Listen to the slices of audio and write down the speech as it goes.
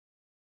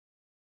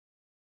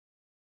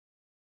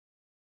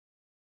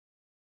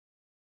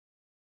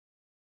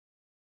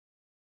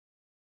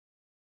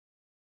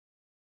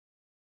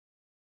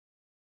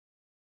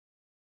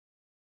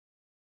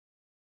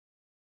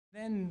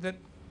then that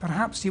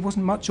perhaps he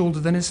wasn't much older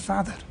than his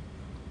father.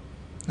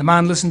 The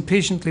man listened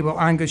patiently while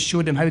Angus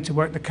showed him how to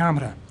work the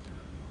camera.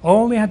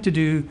 All he had to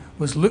do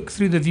was look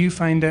through the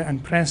viewfinder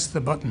and press the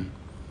button.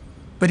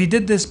 But he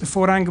did this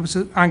before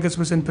Angus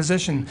was in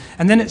position,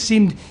 and then it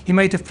seemed he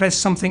might have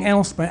pressed something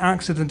else by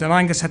accident, and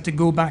Angus had to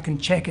go back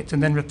and check it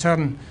and then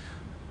return.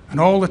 And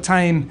all the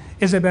time,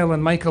 Isabel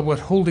and Michael were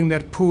holding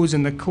their pose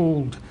in the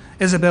cold,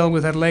 Isabel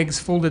with her legs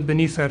folded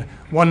beneath her,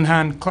 one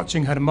hand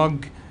clutching her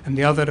mug and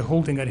the other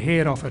holding her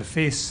hair off her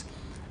face,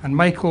 and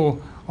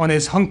Michael on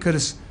his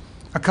hunkers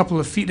a couple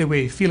of feet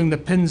away, feeling the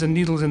pins and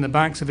needles in the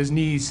backs of his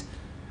knees.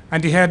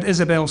 And he heard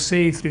Isabel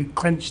say through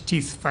clenched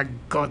teeth, "For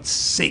God's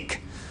sake,"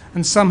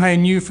 and somehow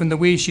knew from the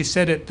way she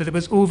said it that it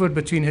was over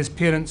between his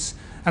parents,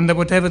 and that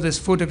whatever this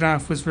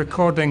photograph was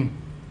recording,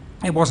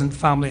 it wasn't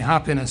family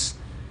happiness,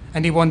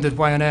 and he wondered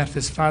why on earth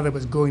his father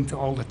was going to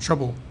all the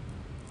trouble.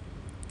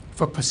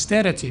 For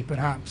posterity,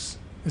 perhaps,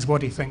 is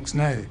what he thinks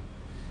now.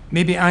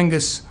 Maybe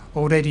Angus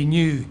already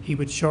knew he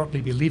would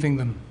shortly be leaving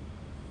them.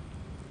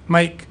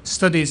 Mike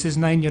studies his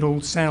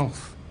 9-year-old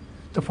self.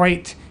 The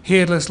white,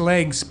 hairless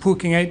legs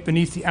poking out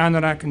beneath the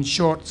anorak and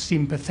shorts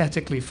seem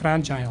pathetically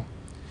fragile.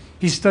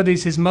 He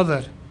studies his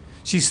mother.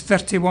 She's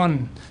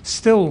 31,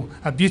 still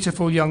a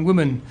beautiful young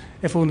woman,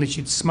 if only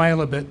she'd smile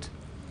a bit.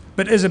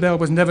 But Isabel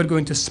was never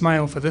going to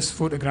smile for this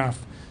photograph.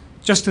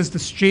 Just as the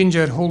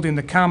stranger holding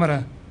the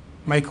camera,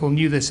 Michael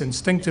knew this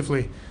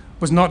instinctively,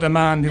 was not a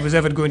man who was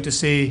ever going to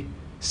say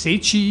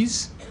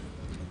cheese.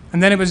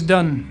 And then it was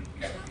done,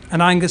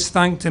 and Angus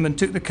thanked him and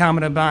took the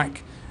camera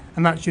back,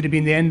 and that should have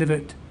been the end of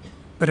it.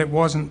 But it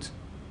wasn't.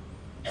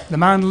 The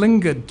man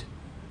lingered,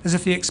 as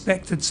if he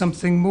expected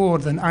something more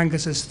than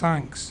Angus's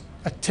thanks.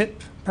 A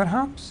tip,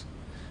 perhaps?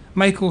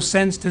 Michael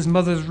sensed his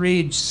mother's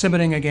rage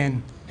simmering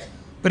again.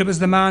 But it was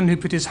the man who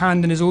put his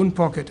hand in his own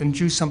pocket and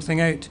drew something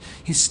out.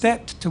 He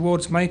stepped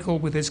towards Michael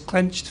with his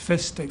clenched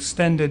fist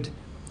extended,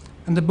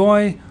 and the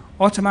boy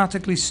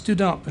automatically stood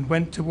up and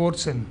went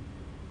towards him.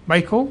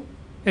 "Michael?"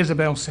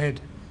 Isabel said.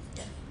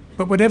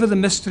 But whatever the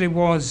mystery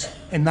was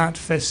in that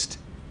fist,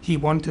 he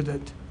wanted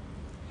it.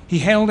 He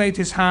held out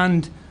his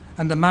hand,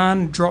 and the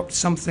man dropped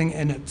something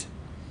in it,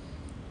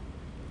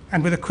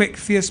 and with a quick,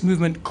 fierce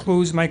movement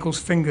closed Michael's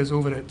fingers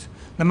over it.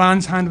 The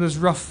man's hand was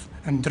rough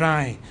and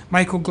dry.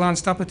 Michael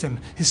glanced up at him.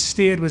 His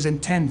stare was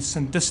intense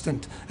and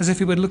distant, as if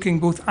he were looking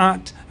both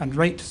at and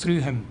right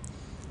through him.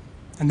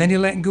 And then he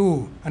let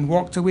go and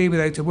walked away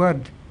without a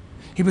word.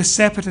 He was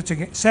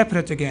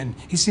separate again.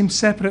 He seemed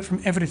separate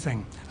from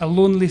everything, a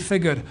lonely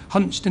figure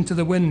hunched into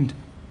the wind.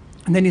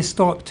 And then he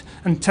stopped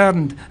and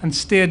turned and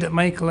stared at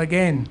Michael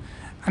again.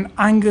 And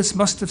Angus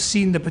must have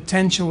seen the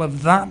potential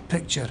of that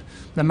picture,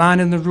 the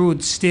man in the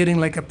road staring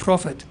like a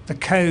prophet, the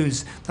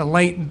cows, the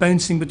light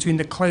bouncing between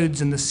the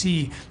clouds and the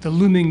sea, the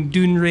looming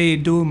Dounreay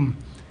dome,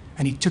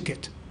 and he took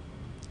it.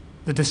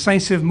 The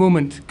decisive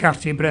moment,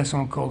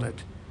 Cartier-Bresson called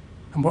it,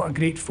 and what a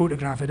great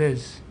photograph it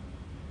is.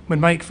 When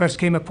Mike first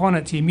came upon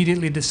it, he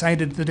immediately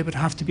decided that it would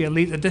have to be a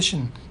late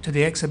addition to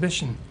the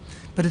exhibition.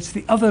 But it's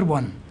the other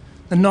one,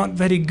 the not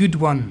very good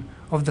one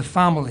of the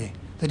family,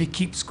 that he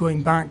keeps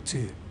going back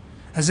to,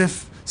 as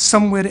if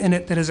somewhere in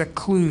it there is a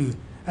clue,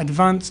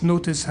 advance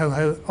notice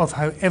of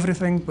how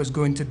everything was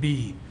going to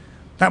be.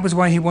 That was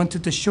why he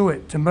wanted to show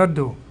it to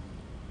Murdo,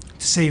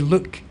 to say,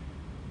 "Look,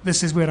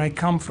 this is where I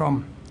come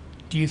from.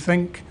 Do you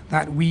think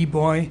that wee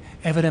boy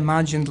ever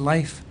imagined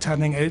life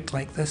turning out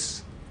like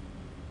this?"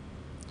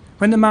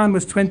 When the man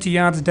was 20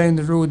 yards down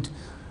the road,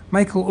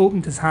 Michael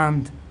opened his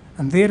hand,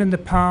 and there in the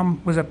palm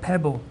was a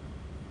pebble.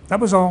 That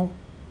was all.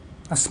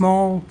 A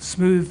small,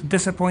 smooth,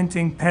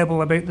 disappointing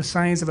pebble about the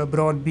size of a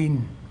broad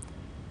bean.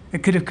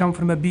 It could have come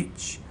from a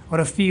beach, or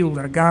a field,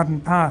 or a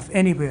garden path,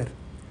 anywhere.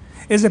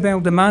 Isabel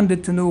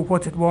demanded to know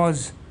what it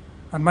was,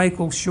 and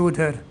Michael showed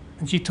her,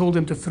 and she told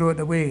him to throw it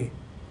away.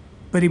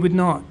 But he would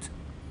not.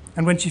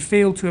 And when she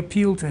failed to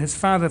appeal to his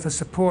father for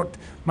support,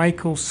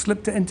 Michael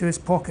slipped it into his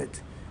pocket,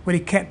 where he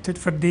kept it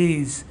for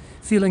days,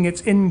 feeling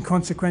its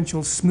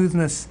inconsequential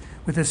smoothness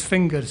with his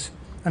fingers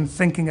and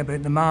thinking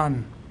about the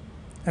man.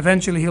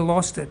 Eventually he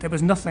lost it. It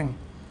was nothing,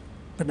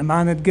 but the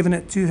man had given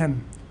it to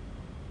him.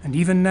 And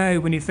even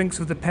now, when he thinks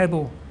of the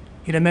pebble,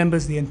 he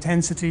remembers the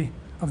intensity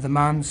of the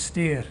man's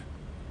stare.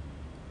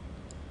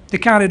 They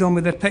carried on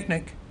with their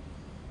picnic.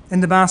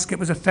 In the basket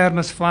was a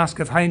thermos flask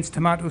of Heinz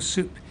tomato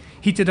soup,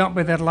 heated up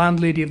by their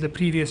landlady of the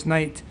previous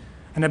night,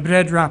 and a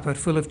bread wrapper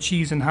full of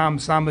cheese and ham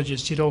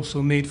sandwiches she'd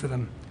also made for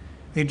them.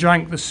 They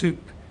drank the soup,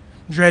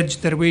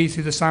 dredged their way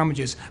through the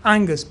sandwiches.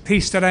 Angus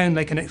paced around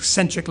like an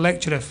eccentric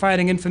lecturer,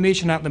 firing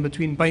information at them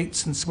between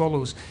bites and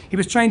swallows. He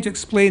was trying to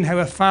explain how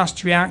a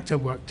fast reactor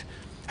worked,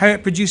 how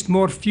it produced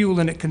more fuel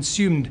than it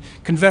consumed,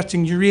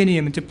 converting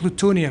uranium into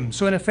plutonium,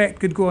 so in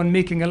effect could go on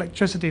making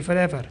electricity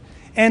forever.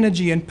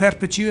 Energy and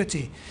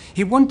perpetuity.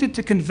 He wanted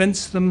to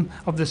convince them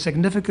of the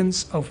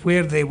significance of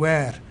where they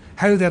were,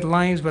 how their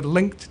lives were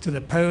linked to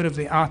the power of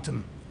the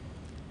atom.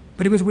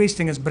 But he was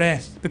wasting his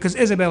breath, because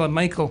Isabel and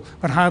Michael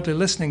were hardly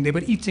listening. They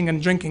were eating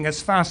and drinking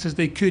as fast as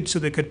they could so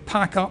they could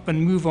pack up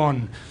and move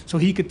on, so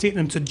he could take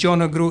them to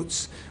John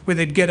O'Groats, where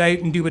they'd get out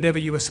and do whatever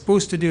you were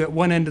supposed to do at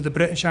one end of the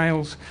British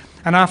Isles,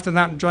 and after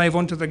that drive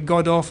on to the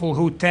god-awful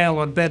hotel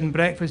or bed and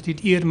breakfast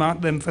he'd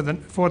earmarked them for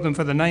them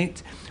for the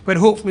night, where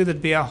hopefully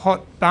there'd be a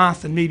hot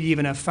bath and maybe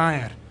even a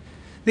fire.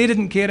 They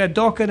didn't care a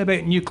docket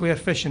about nuclear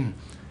fission,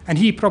 and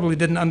he probably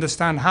didn't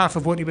understand half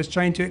of what he was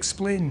trying to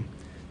explain.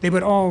 They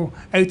were all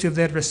out of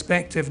their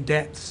respective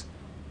depths.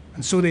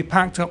 And so they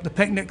packed up the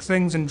picnic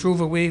things and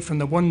drove away from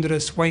the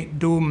wondrous white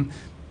dome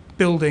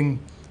building,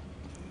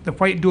 the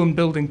white dome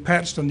building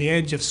perched on the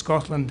edge of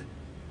Scotland.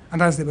 And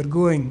as they were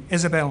going,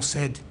 Isabel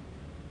said,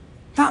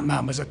 "That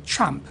man was a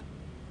tramp."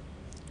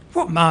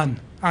 "What man?"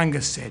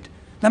 Angus said.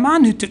 "The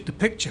man who took the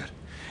picture."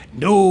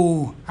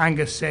 "No,"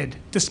 Angus said,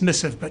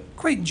 dismissive but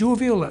quite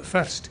jovial at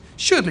first.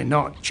 "Surely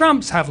not.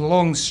 Tramps have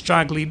long,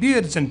 straggly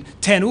beards and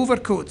 10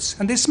 overcoats,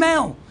 and they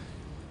smell."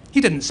 "He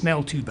didn't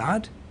smell too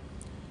bad."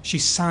 She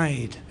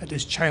sighed at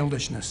his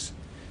childishness.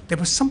 There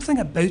was something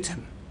about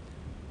him.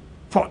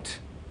 "What?"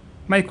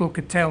 Michael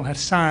could tell her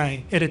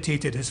sigh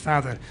irritated his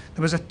father.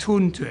 There was a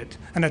tone to it,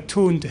 and a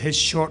tone to his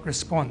short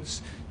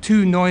response.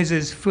 Two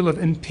noises full of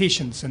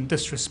impatience and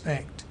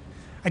disrespect.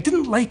 "I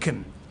didn't like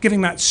him,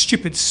 giving that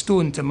stupid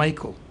stone to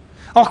Michael."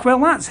 "Och,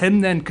 well, that's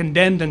him then,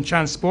 condemned and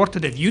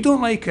transported if you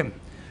don't like him.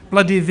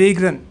 Bloody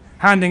vagrant,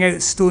 handing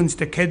out stones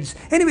to kids.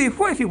 Anyway,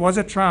 what if he was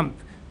a tramp?"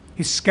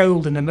 He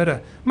scowled in the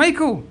mirror.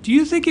 "Michael, do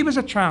you think he was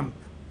a tramp?"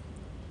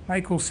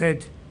 Michael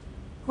said,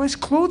 "Well, his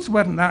clothes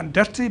weren't that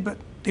dirty, but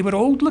they were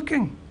old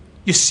looking."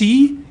 "You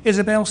see,"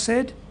 Isabel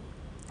said.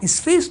 "His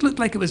face looked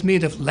like it was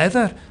made of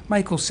leather,"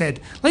 Michael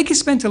said, "like he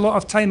spent a lot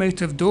of time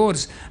out of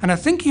doors, and I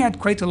think he had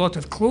quite a lot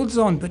of clothes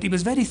on, but he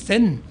was very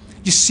thin."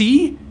 "You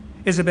see,"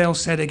 Isabel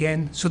said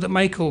again, so that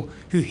Michael,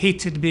 who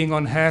hated being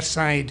on her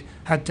side,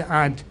 had to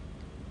add,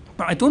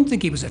 "But I don't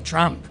think he was a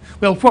tramp."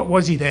 "Well, what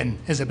was he then?"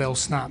 Isabel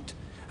snapped.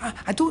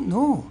 I don't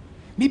know.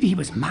 Maybe he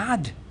was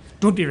mad."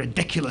 "Don't be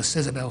ridiculous,"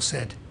 Isabel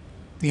said.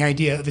 The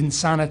idea of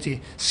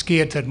insanity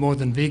scared her more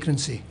than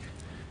vagrancy.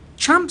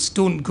 "Tramps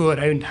don't go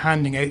around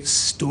handing out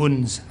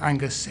stones,"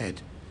 Angus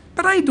said.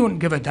 "But I don't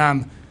give a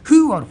damn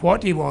who or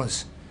what he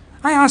was.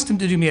 I asked him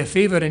to do me a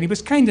favour and he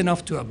was kind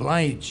enough to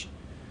oblige."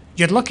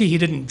 "You're lucky he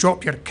didn't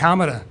drop your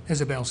camera,"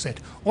 Isabel said,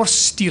 "or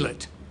steal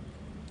it."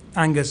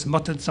 Angus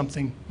muttered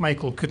something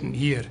Michael couldn't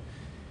hear.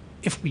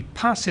 "If we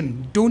pass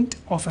him, don't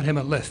offer him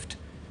a lift."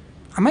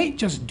 "I might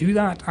just do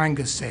that,"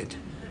 Angus said.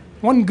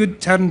 "One good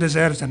turn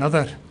deserves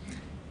another.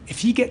 If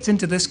he gets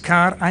into this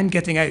car, I'm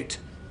getting out."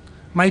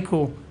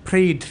 Michael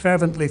prayed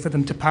fervently for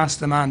them to pass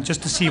the man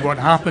just to see what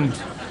happened.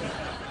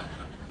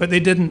 But they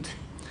didn't.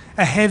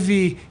 A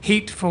heavy,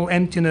 hateful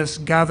emptiness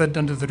gathered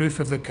under the roof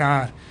of the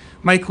car.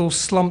 Michael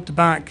slumped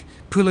back,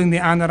 pulling the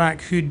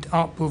anorak hood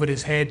up over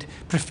his head,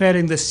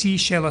 preferring the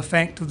seashell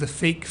effect of the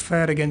fake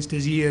fur against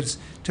his ears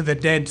to the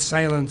dead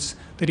silence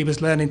that he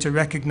was learning to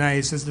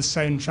recognise as the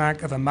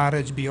soundtrack of a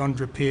marriage beyond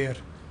repair.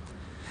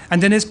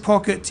 And in his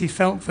pocket he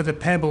felt for the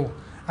pebble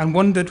and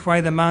wondered why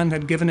the man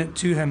had given it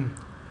to him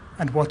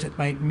and what it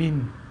might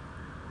mean.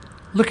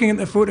 Looking at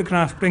the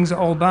photograph brings it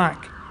all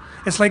back.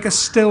 It's like a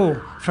still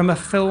from a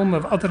film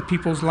of other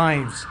people's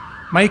lives.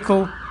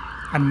 Michael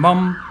and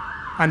Mum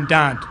and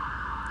Dad.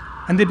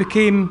 And they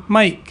became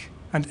Mike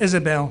and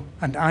Isabel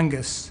and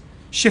Angus,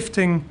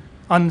 shifting,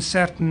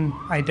 uncertain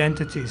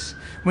identities.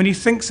 When he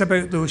thinks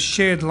about those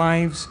shared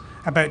lives,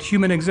 about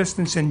human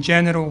existence in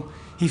general,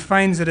 he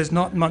finds there is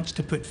not much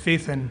to put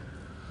faith in.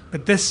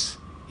 But this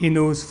he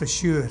knows for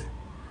sure.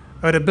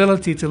 Our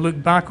ability to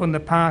look back on the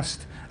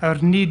past, our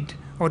need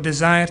or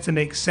desire to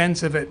make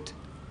sense of it,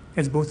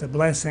 is both a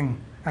blessing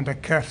and a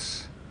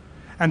curse.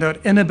 And our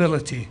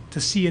inability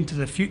to see into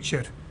the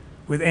future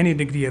with any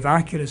degree of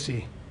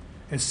accuracy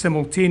is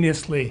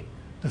simultaneously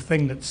the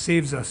thing that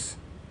saves us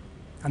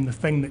and the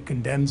thing that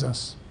condemns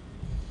us.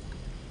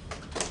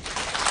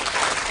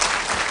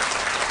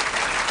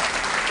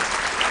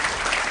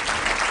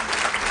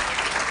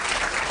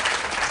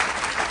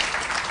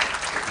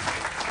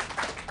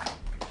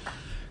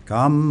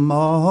 Come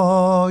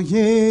all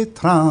ye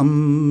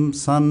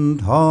tramps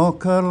and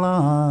hawker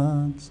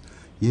lads,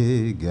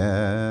 ye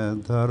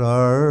gatherers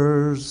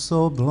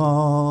so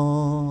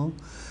blaw,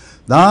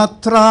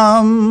 that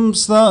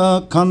tramps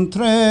the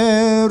country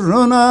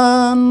run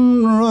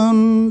and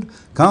run,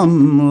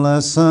 come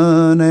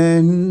listen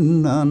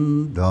in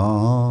and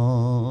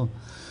daw.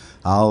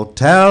 I'll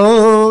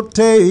tell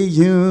to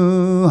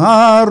you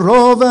a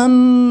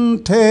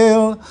roving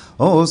tale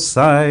o'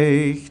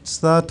 sights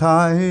that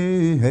I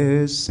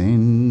hae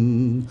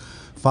seen,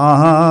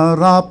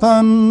 far up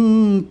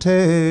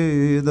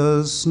into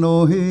the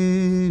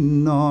snowy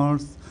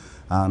north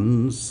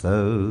and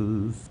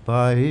south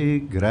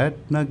by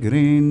Gretna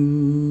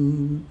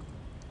Green.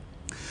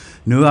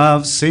 Now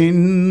I've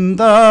seen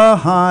the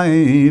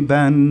high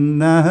Ben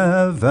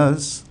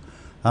Nevis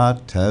a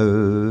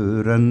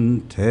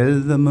towering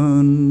to the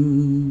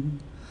moon,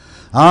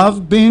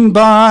 I've been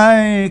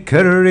by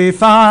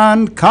Kirriff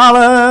and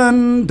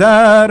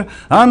Callander,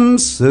 and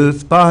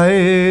Sooth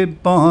by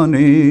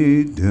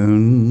Bonnie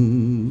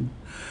Doon.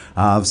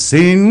 I've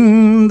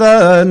seen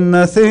the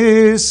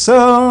Naughtie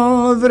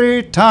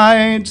silvery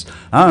tides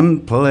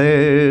and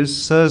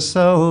places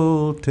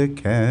all to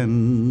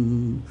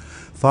ken.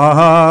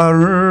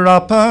 Far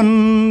up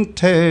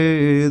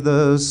into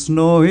the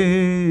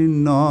snowy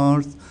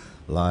north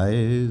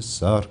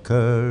lies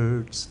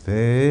Urquhart's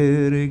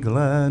fairy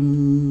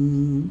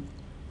glen.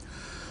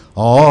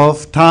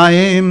 Oft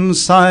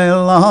times I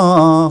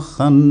laugh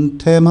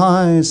unto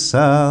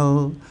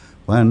myself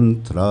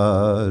when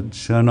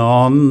trudging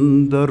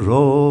on the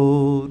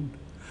road,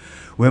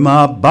 with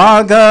my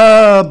bag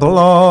of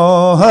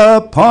blow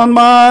upon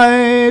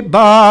my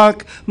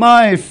back,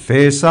 my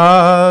face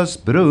as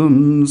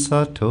broom's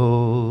a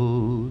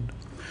toad.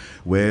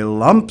 Wi'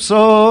 lumps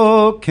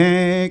o'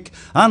 cake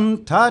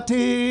and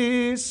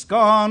tatty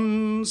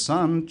scones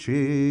and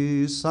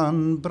cheese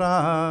and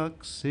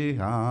braxy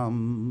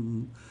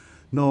ham,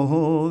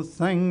 no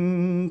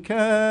thinking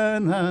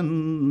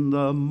in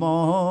the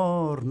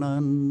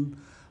morning,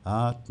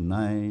 at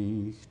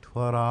night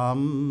where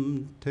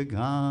I'm to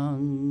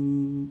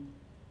gang.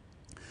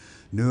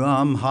 Now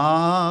I'm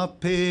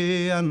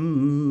happy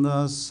in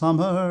the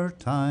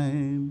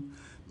summertime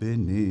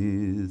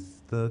beneath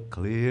the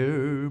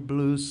clear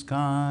blue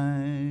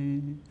sky,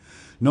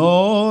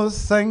 no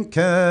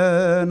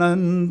thinking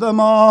in the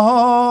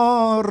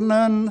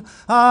morning,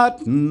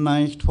 at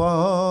night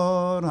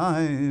where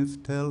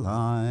I've to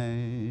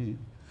lie.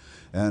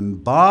 In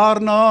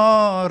barn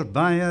or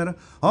byre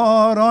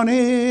or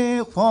ony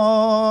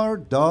whar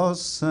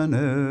dossing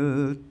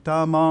out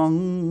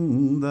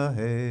among the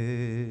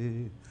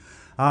hay.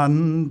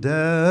 And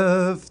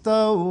if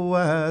the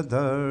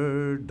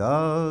weather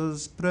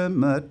does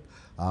permit,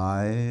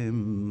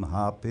 I'm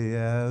happy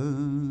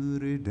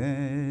every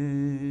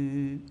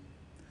day.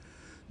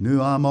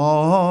 Now I'm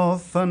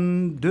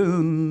often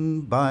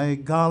down by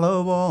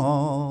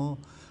Galloway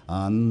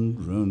and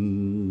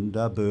round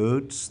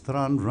about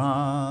Stranraer.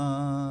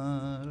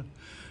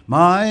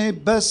 My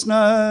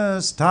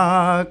business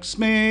takes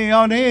me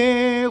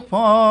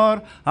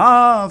anywhere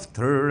I've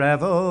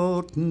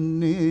travelled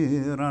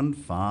near and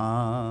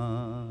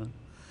far.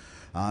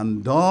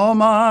 And all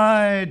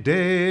my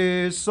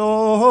days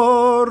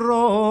so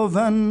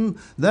roving,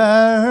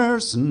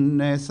 there's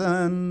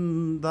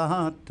nothing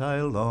that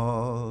I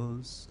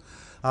lost.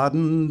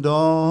 And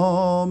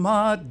all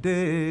my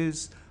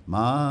days,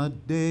 my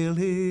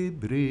daily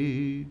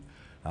bread,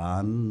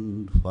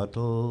 and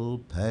what'll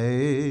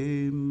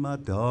pay my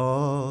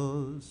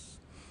dose.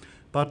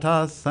 But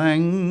I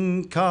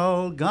think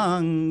I'll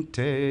gang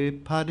to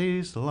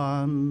Paddy's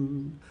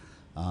Land.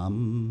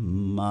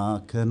 I'm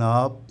making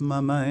up my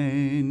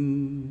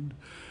mind,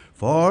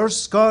 for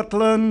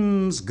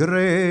Scotland's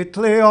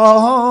greatly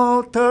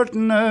altered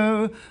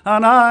now,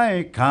 and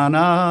I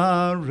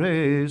canna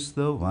raise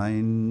the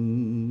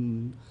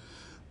wind.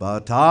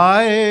 But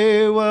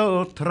I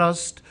will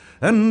trust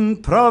in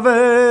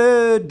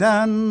Providence,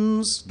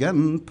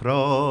 gin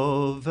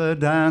Providence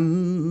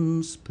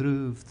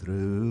prove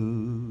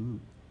true.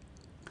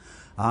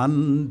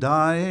 And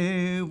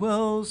I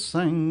will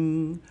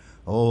sing,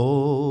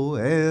 O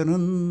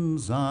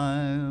Erin's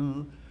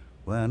Isle,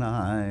 when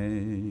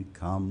I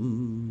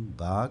come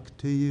back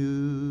to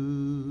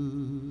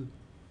you.